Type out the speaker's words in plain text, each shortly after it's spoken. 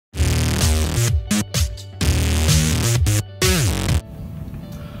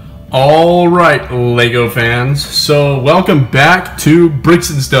Alright, LEGO fans, so welcome back to Bricks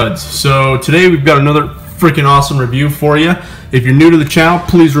and Studs. So today we've got another freaking awesome review for you. If you're new to the channel,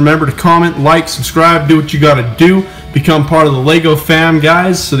 please remember to comment, like, subscribe, do what you gotta do. Become part of the LEGO fam,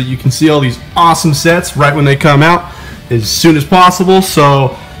 guys, so that you can see all these awesome sets right when they come out as soon as possible.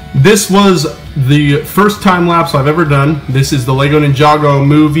 So this was the first time lapse I've ever done. This is the LEGO Ninjago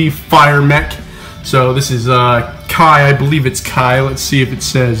movie Fire Mech. So this is Kai, I believe it's Kai. Let's see if it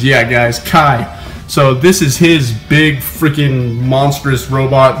says, yeah guys, Kai. So this is his big freaking monstrous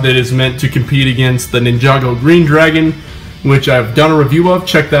robot that is meant to compete against the Ninjago Green Dragon, which I've done a review of.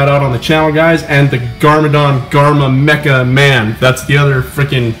 Check that out on the channel, guys. And the Garmadon Garma Mecha Man. That's the other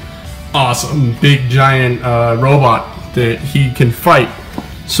freaking awesome big giant robot that he can fight.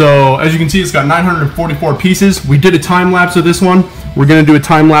 So as you can see, it's got 944 pieces. We did a time lapse of this one. We're going to do a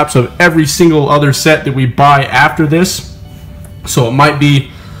time lapse of every single other set that we buy after this. So it might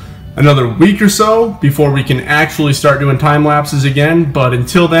be another week or so before we can actually start doing time lapses again. But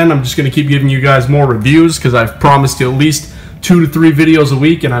until then, I'm just going to keep giving you guys more reviews because I've promised you at least 2 to 3 videos a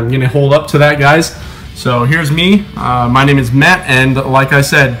week, and I'm going to hold up to that, guys. So here's me. My name is Matt, and like I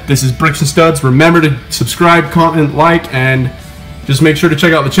said, this is Bricks and Studs. Remember to subscribe, comment, like, and just make sure to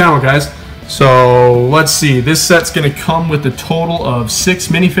check out the channel, guys. So let's see, this set's going to come with a total of 6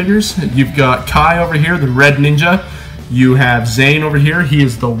 minifigures. You've got Kai over here, the red ninja. You have Zane over here, he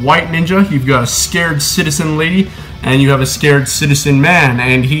is the white ninja. You've got a scared citizen lady, and you have a scared citizen man.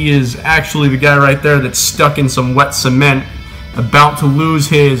 And he is actually the guy right there that's stuck in some wet cement, about to lose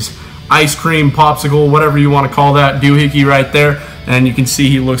his ice cream, popsicle, whatever you want to call that, doohickey right there. And you can see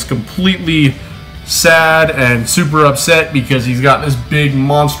he looks completely sad and super upset because he's got this big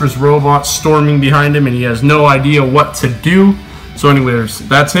monstrous robot storming behind him and he has no idea what to do. So anyways,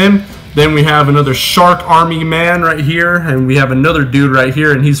 that's him. Then we have another shark army man right here, and we have another dude right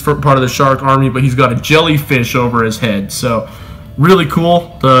here, and he's part of the shark army, but he's got a jellyfish over his head. So really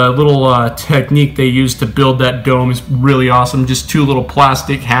cool. The little technique they use to build that dome is really awesome. Just 2 little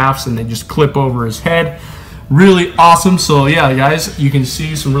plastic halves and they just clip over his head. Really awesome. So yeah, guys, you can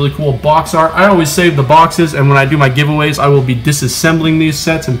see some really cool box art. I always save the boxes, and when I do my giveaways, I will be disassembling these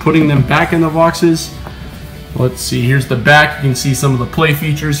sets and putting them back in the boxes. Let's see, here's the back. You can see some of the play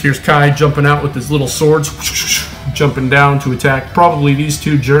features. Here's Kai jumping out with his little swords, jumping down to attack probably these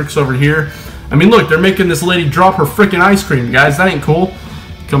 2 jerks over here. I mean, look, they're making this lady drop her freaking ice cream, guys. That ain't cool.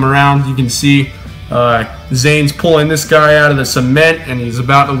 Come around, you can see Zane's pulling this guy out of the cement, and he's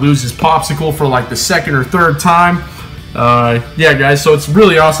about to lose his popsicle for like the 2nd or 3rd time. Yeah, guys, so it's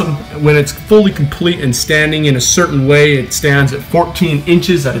really awesome. When it's fully complete and standing in a certain way, it stands at 14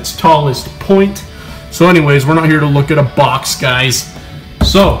 inches at its tallest point. So anyways, we're not here to look at a box, guys.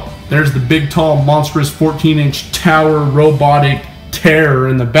 So there's the big, tall, monstrous 14-inch tower robotic terror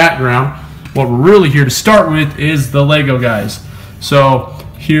in the background. What we're really here to start with is the Lego, guys. So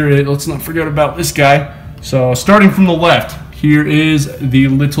here, let's not forget about this guy. So starting from the left, here is the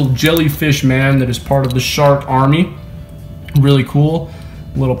little jellyfish man that is part of the shark army. Really cool.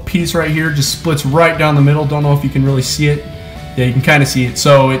 Little piece right here, just splits right down the middle. Don't know if you can really see it. Yeah, you can kind of see it.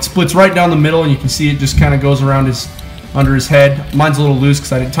 So it splits right down the middle, and you can see it just kind of goes around under his head. Mine's a little loose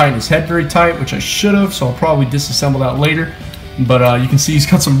because I didn't tighten his head very tight, which I should have, so I'll probably disassemble that later. But you can see he's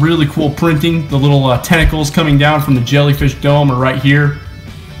got some really cool printing. The little tentacles coming down from the jellyfish dome are right here,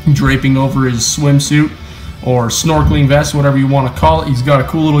 draping over his swimsuit or snorkeling vest, whatever you want to call it. He's got a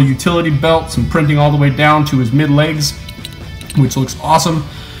cool little utility belt, some printing all the way down to his mid-legs, which looks awesome.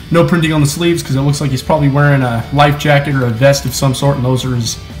 No printing on the sleeves because it looks like he's probably wearing a life jacket or a vest of some sort, and those are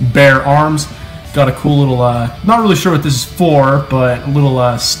his bare arms. Got a cool little, not really sure what this is for, but a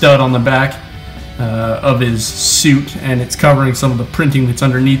little stud on the back of his suit, and it's covering some of the printing that's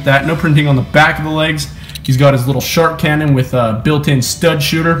underneath that. No printing on the back of the legs. He's got his little shark cannon with a built-in stud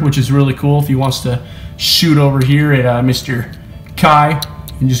shooter, which is really cool if he wants to shoot over here at Mr. Kai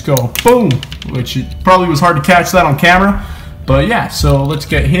and just go boom, which it probably was hard to catch that on camera. But yeah, so let's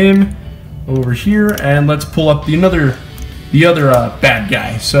get him over here, and let's pull up the other bad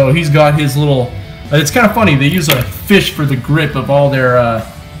guy. So he's got his little, it's kind of funny, they use a fish for the grip of all their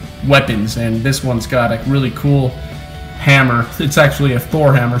weapons, and this one's got a really cool hammer. It's actually a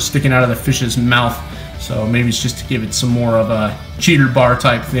Thor hammer sticking out of the fish's mouth, so maybe it's just to give it some more of a cheater bar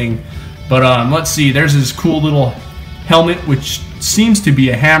type thing. But let's see, there's his cool little helmet, which seems to be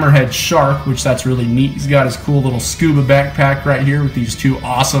a hammerhead shark, which that's really neat. He's got his cool little scuba backpack right here with these 2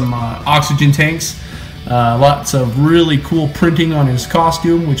 awesome oxygen tanks. Lots of really cool printing on his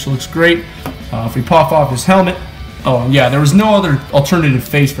costume, which looks great. If we pop off his helmet, oh yeah, there was no other alternative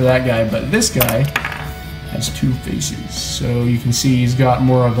face for that guy, but this guy has two faces. So you can see he's got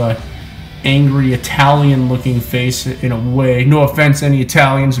more of a angry Italian looking face in a way. No offense any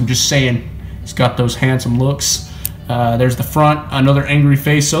Italians, I'm just saying he's got those handsome looks. There's the front, another angry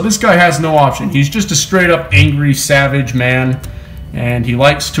face. So this guy has no option. He's just a straight up angry savage man, and he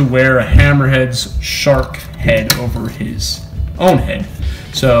likes to wear a hammerhead's shark head over his own head.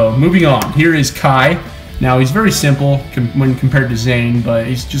 So moving on, here is Kai. Now he's very simple when compared to Zane, but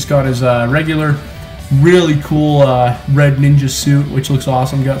he's just got his regular, really cool red ninja suit, which looks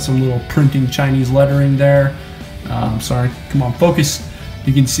awesome. Got some little printing Chinese lettering there. Sorry, come on, focus.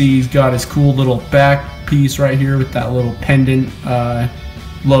 You can see he's got his cool little back piece right here with that little pendant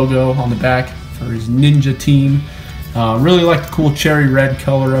logo on the back for his ninja team. Really like the cool cherry red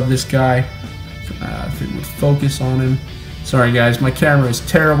color of this guy. If it would focus on him. Sorry guys, my camera is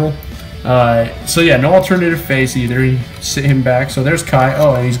terrible. So yeah, no alternative face either. You sit him back. So there's Kai.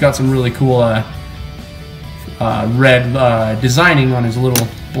 Oh, and he's got some really cool red designing on his little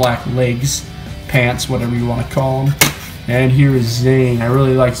black legs, pants, whatever you want to call them. And here is Zane. I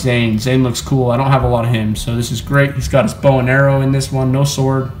really like Zane. Zane looks cool. I don't have a lot of him, so this is great. He's got his bow and arrow in this one. No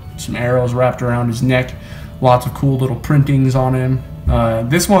sword. Some arrows wrapped around his neck. Lots of cool little printings on him.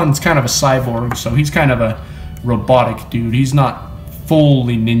 This one's kind of a cyborg, so he's kind of a robotic dude. He's not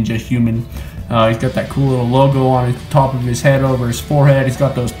fully ninja human. He's got that cool little logo on the top of his head over his forehead. He's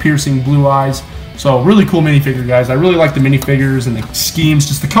got those piercing blue eyes. So really cool minifigure, guys. I really like the minifigures and the schemes.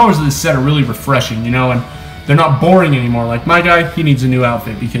 Just the colors of this set are really refreshing, you know, and they're not boring anymore. Like my guy, he needs a new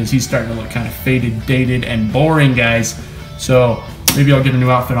outfit because he's starting to look kind of faded, dated, and boring, guys. So maybe I'll get a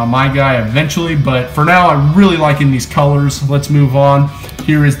new outfit on my guy eventually, but for now, I'm really liking these colors. Let's move on.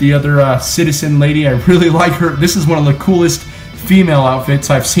 Here is the other citizen lady. I really like her. This is one of the coolest female outfits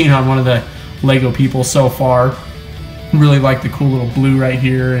I've seen on one of the Lego people so far. Really like the cool little blue right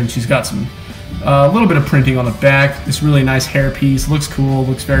here, and she's got some a little bit of printing on the back. This really nice hairpiece. Looks cool.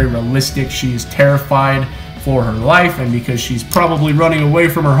 Looks very realistic. She's terrified for her life, and because she's probably running away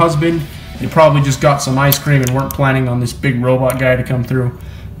from her husband, they probably just got some ice cream and weren't planning on this big robot guy to come through.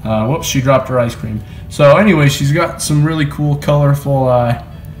 Whoops, she dropped her ice cream. So anyway, she's got some really cool, colorful,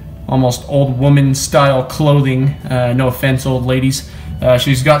 almost old woman style clothing. No offense, old ladies.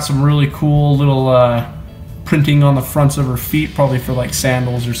 She's got some really cool little printing on the fronts of her feet, probably for like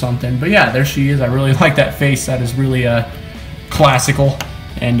sandals or something. But yeah, there she is. I really like that face. That is really classical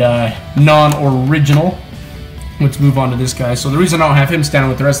and non-original. Let's move on to this guy. So the reason I don't have him standing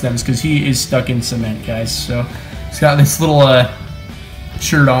with the rest of them is because he is stuck in cement, guys. So he's got this little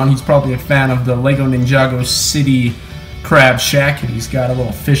shirt on. He's probably a fan of the Lego Ninjago City Crab Shack, and he's got a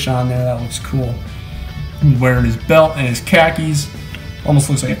little fish on there. That looks cool. He's wearing his belt and his khakis.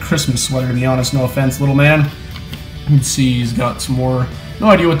 Almost looks like a Christmas sweater, to be honest. No offense, little man. You can see he's got some more. No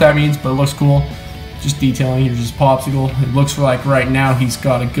idea what that means, but it looks cool. Just detailing. Here's his popsicle. It looks like right now he's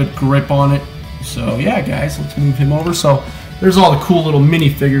got a good grip on it. So yeah, guys, let's move him over. So there's all the cool little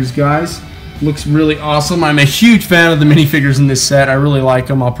minifigures, guys. Looks really awesome. I'm a huge fan of the minifigures in this set. I really like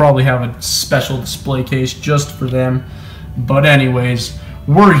them. I'll probably have a special display case just for them. But anyways,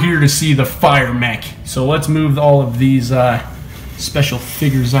 we're here to see the fire mech. So let's move all of these special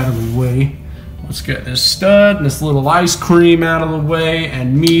figures out of the way. Let's get this stud and this little ice cream out of the way,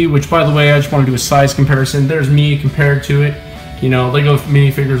 and me, which by the way, I just want to do a size comparison. There's me compared to it. You know, Lego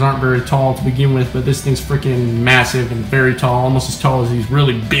minifigures aren't very tall to begin with, but this thing's freaking massive and very tall, almost as tall as these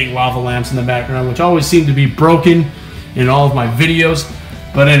really big lava lamps in the background, which always seem to be broken in all of my videos.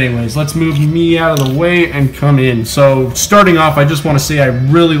 But anyways, let's move me out of the way and come in. So starting off, I just want to say I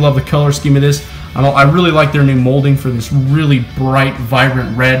really love the color scheme of this. I really like their new molding for this really bright,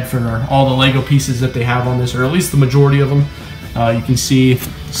 vibrant red for all the Lego pieces that they have on this, or at least the majority of them. You can see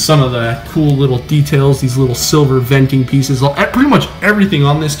some of the cool little details, these little silver venting pieces. Pretty much everything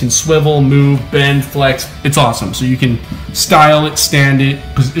on this can swivel, move, bend, flex. It's awesome. So you can style it, stand it,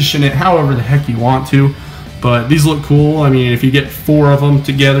 position it however the heck you want to. But these look cool. I mean, if you get 4 of them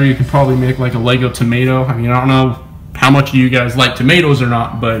together, you could probably make like a Lego tomato. I mean, I don't know how much you guys like tomatoes or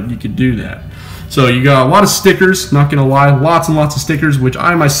not, but you could do that. So you got a lot of stickers, not gonna lie, lots and lots of stickers, which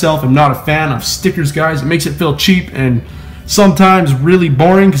I myself am not a fan of stickers, guys. It makes it feel cheap and sometimes really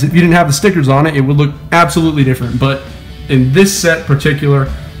boring, because if you didn't have the stickers on it, it would look absolutely different. But in this set particular,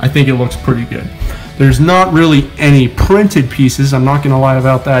 I think it looks pretty good. There's not really any printed pieces, I'm not gonna lie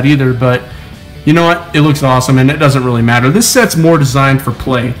about that either, but you know what, it looks awesome and it doesn't really matter. This set's more designed for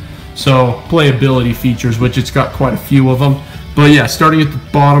play, so playability features, which it's got quite a few of them. But yeah, starting at the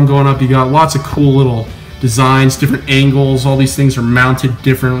bottom, going up, you got lots of cool little designs, different angles. All these things are mounted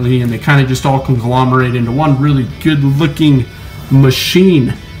differently, and they kind of just all conglomerate into one really good looking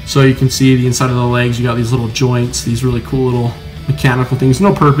machine. So you can see the inside of the legs. You got these little joints, these really cool little mechanical things.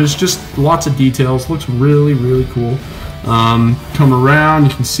 No purpose, just lots of details. Looks really, really cool. Come around,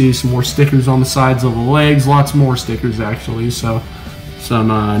 you can see some more stickers on the sides of the legs. Lots more stickers actually. So some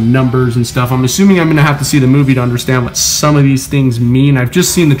numbers and stuff. I'm assuming I'm gonna have to see the movie to understand what some of these things mean. I've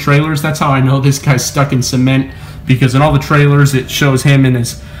just seen the trailers. That's how I know this guy's stuck in cement, because in all the trailers it shows him and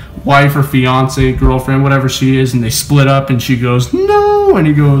his wife or fiance, girlfriend, whatever she is, and they split up and she goes, no, and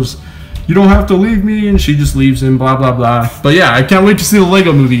he goes, you don't have to leave me, and she just leaves him, blah blah blah. But yeah, I can't wait to see the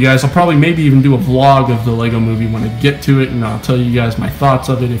Lego movie, guys. I'll probably maybe even do a vlog of the Lego movie when I get to it, and I'll tell you guys my thoughts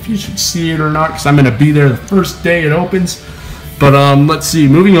of it, if you should see it or not, because I'm gonna be there the first day it opens. But let's see,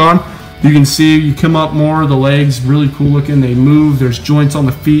 moving on, you can see you come up more, the legs really cool looking. They move, there's joints on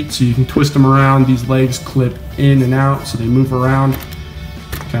the feet so you can twist them around. These legs clip in and out so they move around,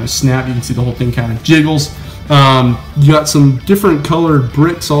 kind of snap. You can see the whole thing kind of jiggles. You got some different colored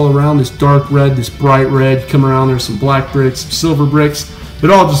bricks all around, this dark red, this bright red. Come around, there's some black bricks, some silver bricks. It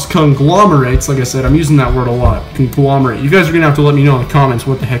all just conglomerates. Like I said, I'm using that word a lot, conglomerate. You guys are gonna have to let me know in the comments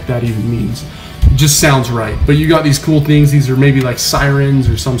what the heck that even means. It just sounds right. But you got these cool things. These are maybe like sirens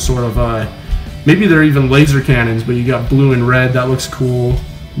or some sort of maybe they're even laser cannons, but you got blue and red. That looks cool.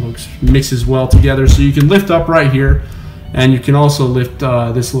 Looks mixes well together. So you can lift up right here, and you can also lift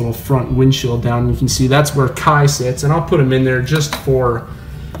this little front windshield down. You can see that's where Kai sits, and I'll put him in there just for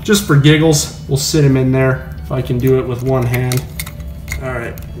giggles. We'll sit him in there if I can do it with one hand. All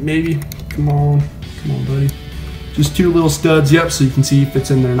right, maybe. Come on, buddy. Just two little studs, yep, so you can see he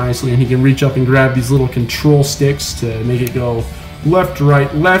fits in there nicely, and he can reach up and grab these little control sticks to make it go left to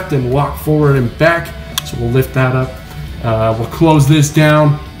right, left, and walk forward and back. So we'll lift that up. We'll close this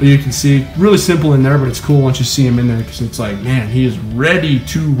down, but you can see really simple in there, but it's cool once you see him in there, because it's like, man, he is ready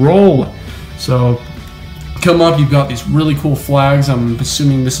to roll. So come up, you've got these really cool flags. I'm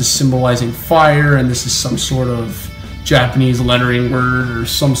assuming this is symbolizing fire, and this is some sort of Japanese lettering word or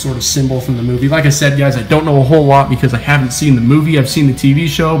some sort of symbol from the movie. Like I said, guys, I don't know a whole lot because I haven't seen the movie. I've seen the TV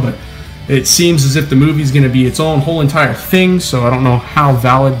show, but it seems as if the movie's going to be its own whole entire thing, so I don't know how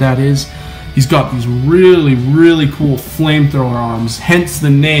valid that is. He's got these really, really cool flamethrower arms, hence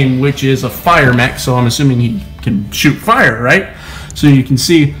the name, which is a fire mech, so I'm assuming he can shoot fire, right? So you can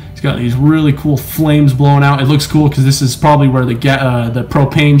see he's got these really cool flames blowing out. It looks cool because this is probably where the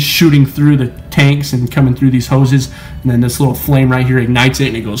propane's shooting through the tanks and coming through these hoses, and then this little flame right here ignites it,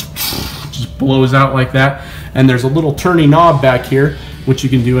 and it goes, just blows out like that. And there's a little turny knob back here, which you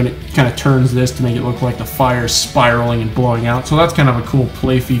can do, and it kind of turns this to make it look like the fire spiraling and blowing out. So that's kind of a cool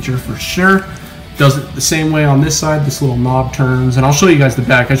play feature for sure. Does it the same way on this side. This little knob turns, and I'll show you guys the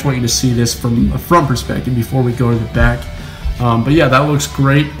back. I just want you to see this from a front perspective before we go to the back. But yeah, that looks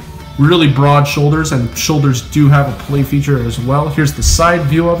great. Really broad shoulders, and shoulders do have a play feature as well. Here's the side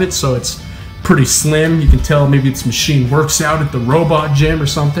view of it, so it's pretty slim. You can tell maybe this machine works out at the robot gym or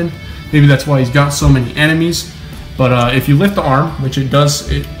something. Maybe that's why he's got so many enemies. But if you lift the arm, which it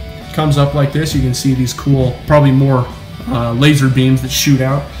does, it comes up like this. You can see these cool, probably more laser beams that shoot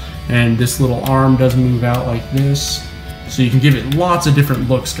out. And this little arm does move out like this. So you can give it lots of different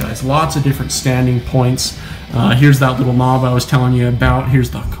looks, guys. Lots of different standing points. Here's that little knob I was telling you about. Here's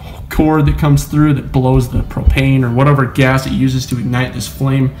the cord that comes through that blows the propane or whatever gas it uses to ignite this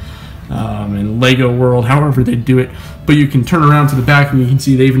flame. In Lego World, however they do it. But you can turn around to the back, and you can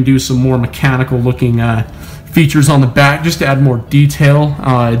see they even do some more mechanical looking features on the back just to add more detail.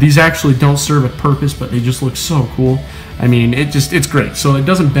 These actually don't serve a purpose, but they just look so cool. I mean, it's great. So it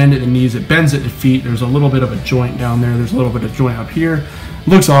doesn't bend at the knees, it bends at the feet. There's a little bit of a joint down there. There's a little bit of joint up here.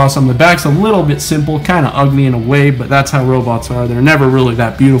 Looks awesome. The back's a little bit simple, kind of ugly in a way, but that's how robots are. They're never really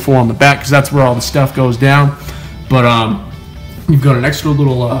that beautiful on the back because that's where all the stuff goes down. But you've got an extra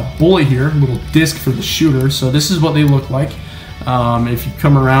little bullet here, a little disc for the shooter. So this is what they look like. If you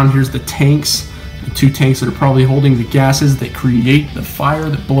come around, here's the tanks. The two tanks that are probably holding the gases that create the fire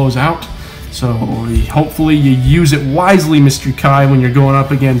that blows out. So hopefully you use it wisely, Mr. Kai, when you're going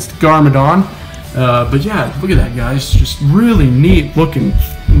up against Garmadon. But yeah, look at that, guys. Just really neat looking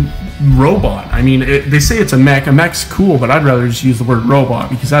robot. I mean, they say it's a mech. A mech's cool, but I'd rather just use the word robot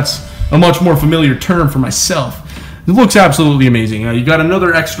because that's a much more familiar term for myself. It looks absolutely amazing. You got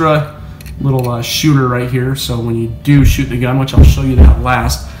another extra little shooter right here. So when you do shoot the gun, which I'll show you that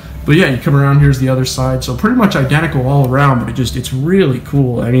last. But yeah, you come around, here's the other side. So pretty much identical all around, but it's really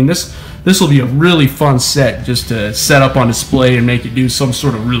cool. I mean, this will be a really fun set just to set up on display and make it do some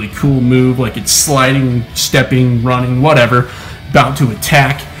sort of really cool move, like it's sliding, stepping, running, whatever, about to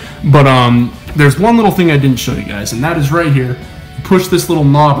attack. But there's one little thing I didn't show you guys, and that is right here. push this little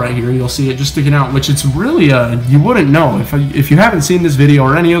knob right here, you'll see it just sticking out, which it's really, you wouldn't know. If you haven't seen this video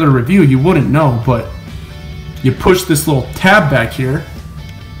or any other review, you wouldn't know, but you push this little tab back here,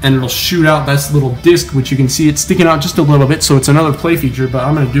 and it'll shoot out this little disc, which you can see it's sticking out just a little bit, so it's another play feature, but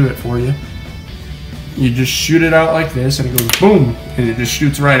I'm going to do it for you. You just shoot it out like this, and it goes boom, and it just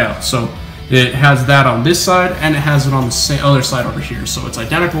shoots right out. So it has that on this side, and it has it on the other side over here, so it's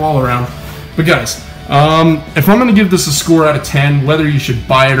identical all around. But guys, if I'm going to give this a score out of 10, whether you should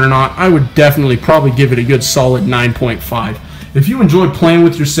buy it or not, I would definitely probably give it a good solid 9.5. If you enjoy playing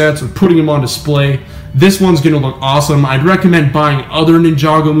with your sets or putting them on display, this one's going to look awesome. I'd recommend buying other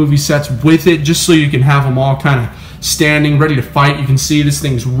Ninjago movie sets with it, just so you can have them all kind of standing, ready to fight. You can see this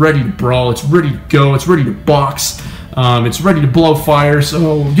thing's ready to brawl, it's ready to go, it's ready to box, it's ready to blow fire.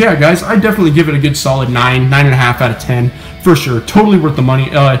 So yeah, guys, I definitely give it a good solid 9.5 out of 10 for sure. Totally worth the money.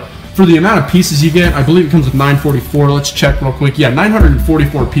 For the amount of pieces you get, I believe it comes with 944. Let's check real quick. Yeah,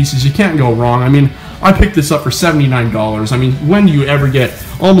 944 pieces. You can't go wrong. I mean, I picked this up for $79. I mean, when do you ever get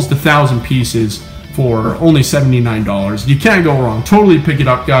almost 1,000 pieces for only $79? You can't go wrong. Totally pick it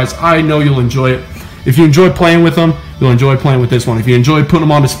up, guys. I know you'll enjoy it. If you enjoy playing with them, you'll enjoy playing with this one. If you enjoy putting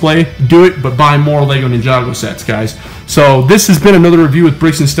them on display, do it, but buy more Lego Ninjago sets, guys. So this has been another review with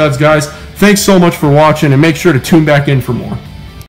Bricks and Studs, guys. Thanks so much for watching, and make sure to tune back in for more.